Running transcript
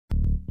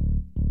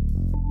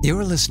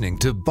You're listening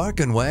to Bark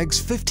and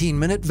Wag's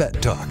 15-Minute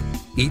Vet Talk.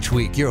 Each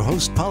week, your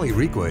host, Polly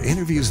Requa,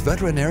 interviews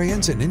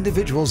veterinarians and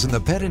individuals in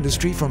the pet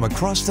industry from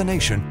across the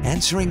nation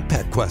answering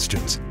pet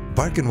questions.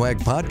 Bark and Wag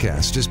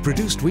podcast is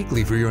produced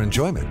weekly for your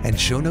enjoyment, and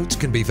show notes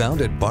can be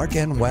found at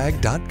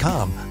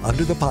barkandwag.com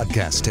under the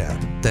podcast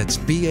tab. That's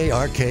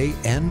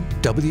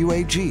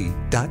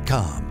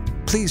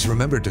BARKNWAG.com. Please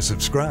remember to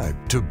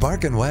subscribe to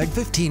Bark and Wag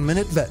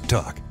 15-Minute Vet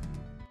Talk.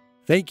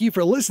 Thank you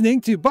for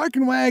listening to Bark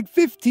and Wag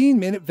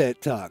 15-Minute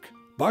Vet Talk.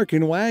 Bark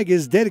and Wag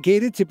is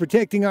dedicated to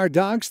protecting our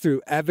dogs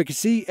through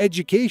advocacy,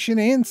 education,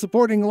 and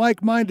supporting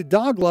like-minded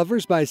dog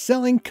lovers by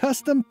selling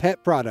custom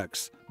pet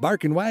products.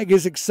 Bark and Wag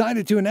is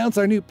excited to announce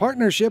our new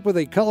partnership with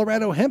a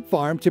Colorado hemp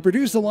farm to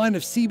produce a line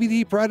of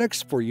CBD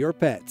products for your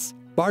pets.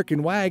 Bark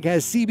and Wag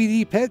has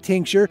CBD pet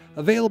tincture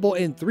available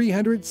in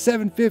 300,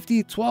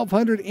 750,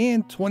 1200,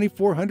 and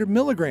 2400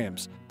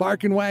 milligrams.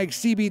 Bark and Wag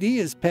CBD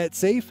is pet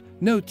safe,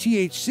 no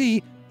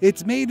THC,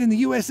 it's made in the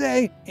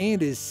USA,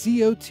 and is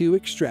CO2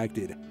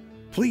 extracted.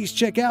 Please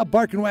check out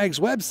Bark and Wag's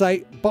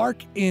website,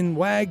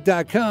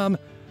 barkandwag.com.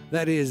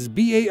 That is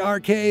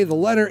BARK,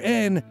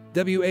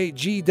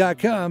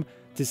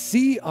 to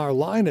see our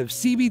line of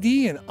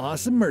CBD and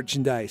awesome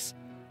merchandise.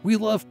 We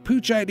love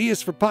pooch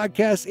ideas for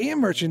podcasts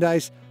and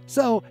merchandise,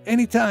 so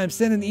anytime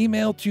send an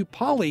email to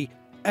Polly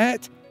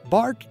at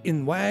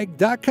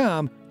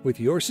barkandwag.com with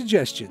your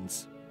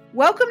suggestions.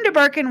 Welcome to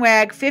Bark and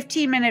Wag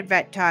 15-Minute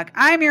Vet Talk.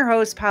 I'm your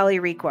host, Polly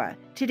Requa.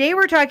 Today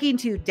we're talking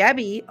to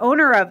Debbie,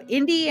 owner of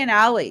Indy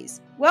Olly's.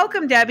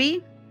 Welcome,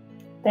 Debbie.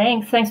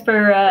 Thanks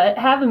for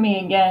having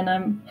me again.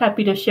 I'm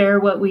happy to share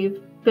what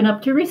we've been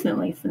up to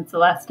recently since the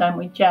last time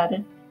we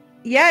chatted.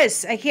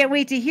 Yes, I can't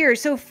wait to hear.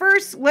 So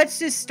first, let's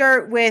just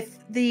start with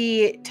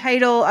the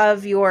title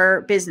of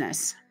your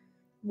business.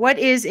 What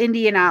is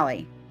Indy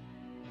Olly?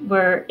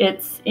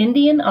 It's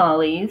Indy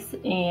Olly's,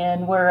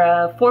 and we're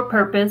a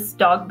for-purpose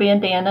dog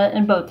bandana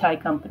and bow tie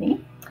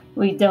company.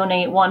 We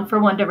donate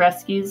one-for-one to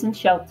rescues and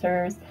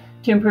shelters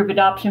to improve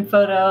adoption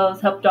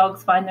photos, help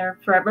dogs find their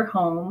forever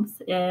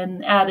homes.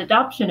 And at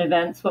adoption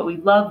events, what we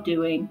love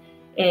doing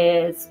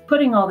is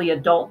putting all the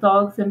adult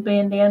dogs in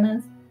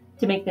bandanas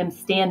to make them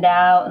stand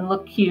out and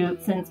look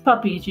cute, since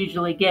puppies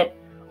usually get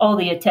all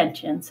the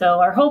attention. So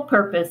our whole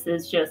purpose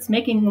is just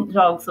making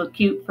dogs look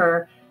cute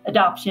for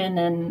adoption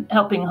and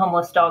helping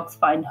homeless dogs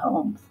find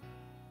homes.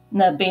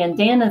 And the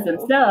bandanas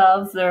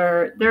themselves,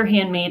 they're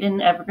handmade in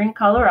Evergreen,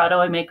 Colorado.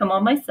 I make them all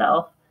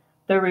myself.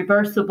 They're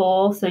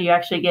reversible, so you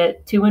actually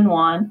get 2 in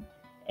 1,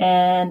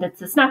 and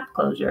it's a snap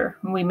closure.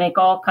 We make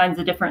all kinds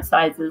of different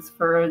sizes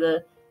for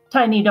the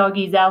tiny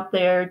doggies out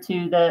there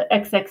to the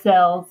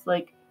XXLs,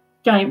 like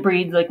giant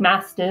breeds like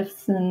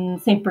Mastiffs and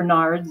St.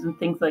 Bernards and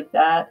things like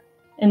that.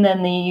 And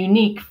then the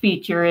unique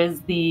feature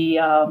is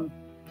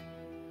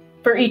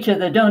for each of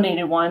the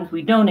donated ones,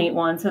 we donate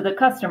one, so the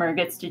customer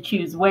gets to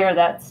choose where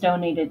that's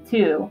donated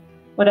to,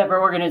 whatever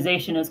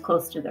organization is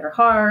close to their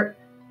heart.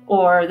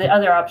 Or the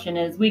other option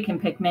is we can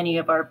pick many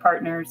of our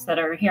partners that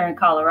are here in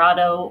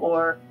Colorado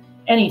or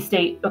any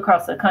state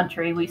across the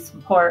country. We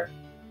support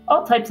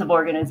all types of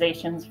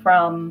organizations,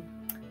 from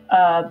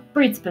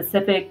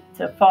breed-specific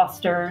to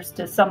fosters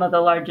to some of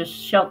the largest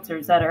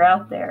shelters that are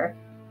out there.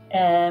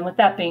 And with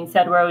that being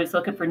said, we're always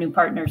looking for new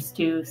partners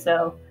too.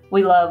 So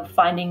we love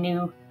finding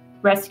new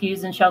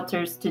rescues and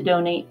shelters to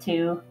donate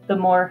to. The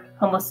more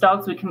homeless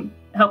dogs we can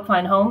help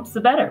find homes, the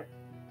better.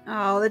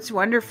 Oh, that's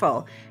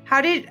wonderful. How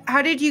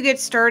did you get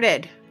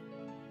started?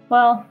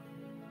 Well,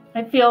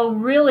 I feel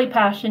really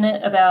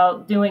passionate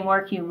about doing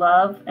work you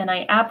love, and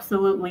I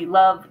absolutely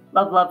love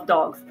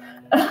dogs.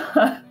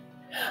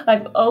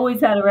 I've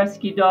always had a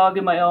rescue dog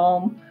in my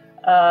home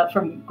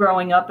from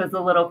growing up as a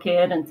little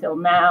kid until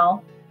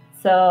now.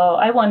 So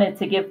I wanted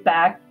to give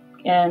back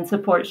and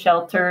support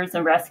shelters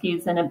and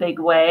rescues in a big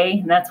way,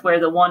 and that's where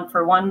the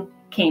one-for-one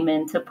came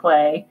into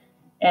play.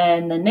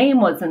 And the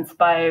name was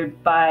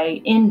inspired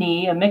by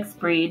Indy, a mixed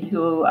breed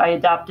who I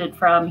adopted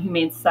from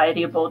Humane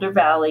Society of Boulder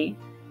Valley.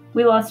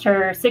 We lost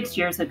her 6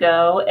 years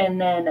ago, and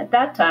then at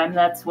that time,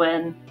 that's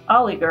when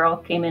Olly Girl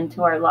came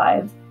into our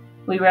lives.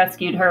 We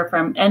rescued her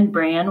from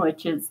NBRAN,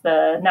 which is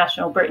the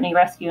National Brittany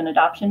Rescue and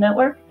Adoption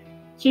Network.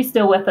 She's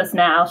still with us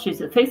now. She's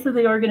the face of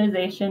the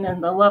organization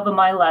and the love of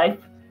my life.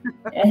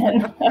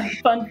 And a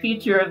fun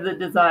feature of the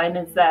design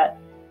is that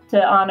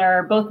to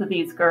honor both of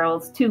these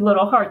girls, 2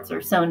 little hearts are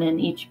sewn in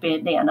each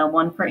bandana,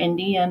 one for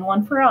Indy and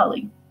one for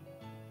Olly.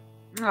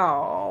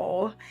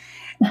 Oh,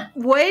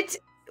 what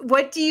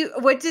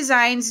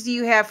designs do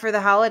you have for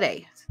the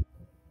holidays?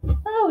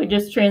 Oh, we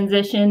just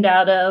transitioned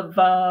out of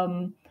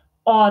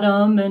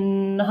autumn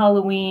and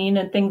Halloween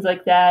and things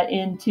like that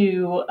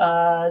into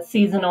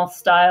seasonal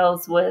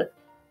styles with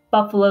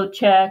buffalo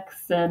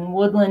checks and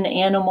woodland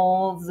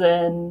animals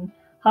and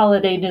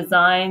holiday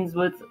designs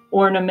with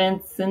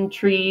ornaments and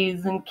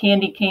trees and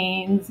candy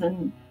canes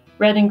and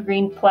red and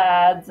green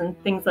plaids and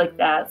things like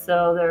that.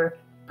 So they're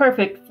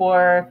perfect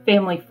for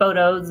family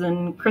photos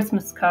and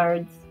Christmas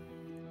cards.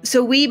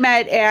 So we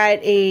met at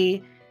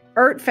a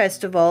art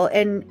festival,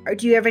 and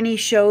do you have any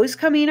shows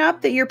coming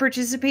up that you're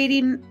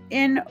participating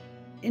in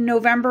in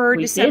November or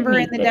We December did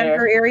in meet the there.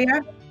 Denver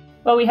area?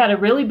 Well, we had a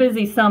really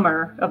busy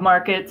summer of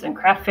markets and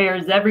craft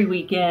fairs every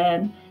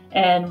weekend.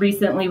 And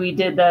recently we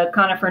did the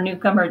Conifer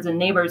Newcomers and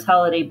Neighbors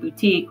Holiday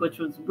Boutique, which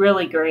was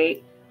really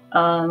great.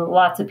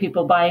 Lots of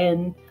people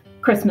buying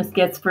Christmas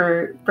gifts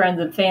for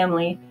friends and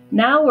family.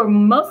 Now we're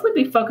mostly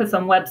be focused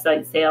on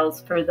website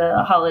sales for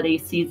the holiday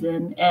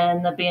season.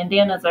 And the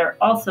bandanas are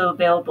also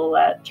available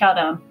at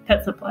Chowdown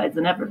Pet Supplies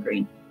in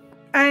Evergreen.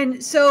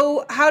 And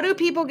so how do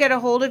people get a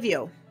hold of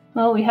you?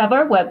 Well, we have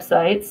our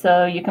website,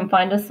 so you can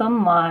find us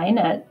online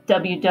at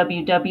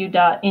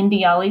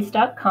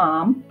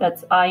www.indyollys.com.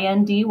 That's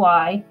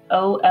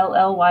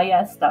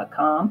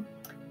INDYOLLYS.com.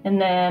 And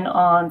then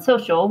on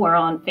social, we're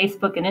on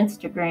Facebook and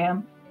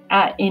Instagram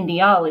at Indy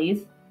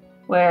Ollies,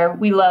 where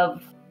we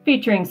love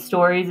featuring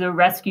stories of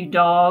rescue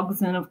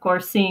dogs and, of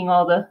course, seeing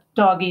all the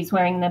doggies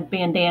wearing the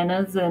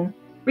bandanas. And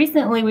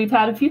recently we've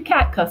had a few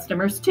cat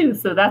customers, too,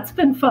 so that's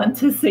been fun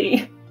to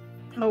see.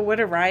 Oh, what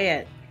a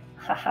riot.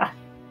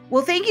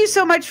 Well, thank you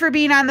so much for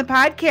being on the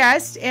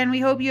podcast, and we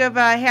hope you have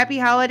a happy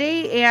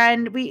holiday,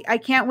 and I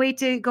can't wait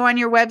to go on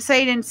your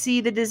website and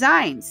see the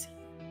designs.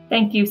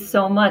 Thank you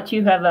so much.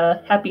 You have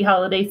a happy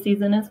holiday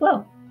season as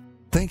well.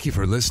 Thank you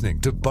for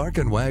listening to Bark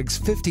and Wag's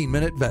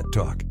 15-Minute Vet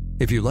Talk.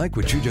 If you like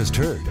what you just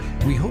heard,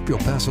 we hope you'll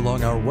pass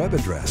along our web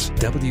address,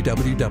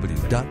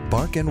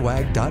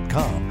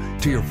 www.barkandwag.com,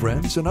 to your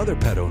friends and other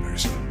pet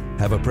owners.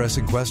 Have a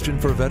pressing question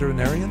for a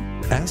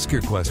veterinarian? Ask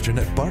your question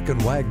at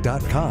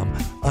barkandwag.com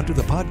under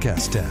the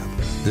podcast tab.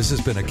 This has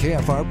been a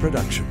KFR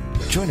production.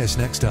 Join us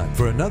next time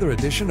for another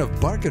edition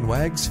of Bark and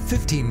Wag's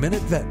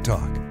 15-Minute Vet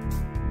Talk.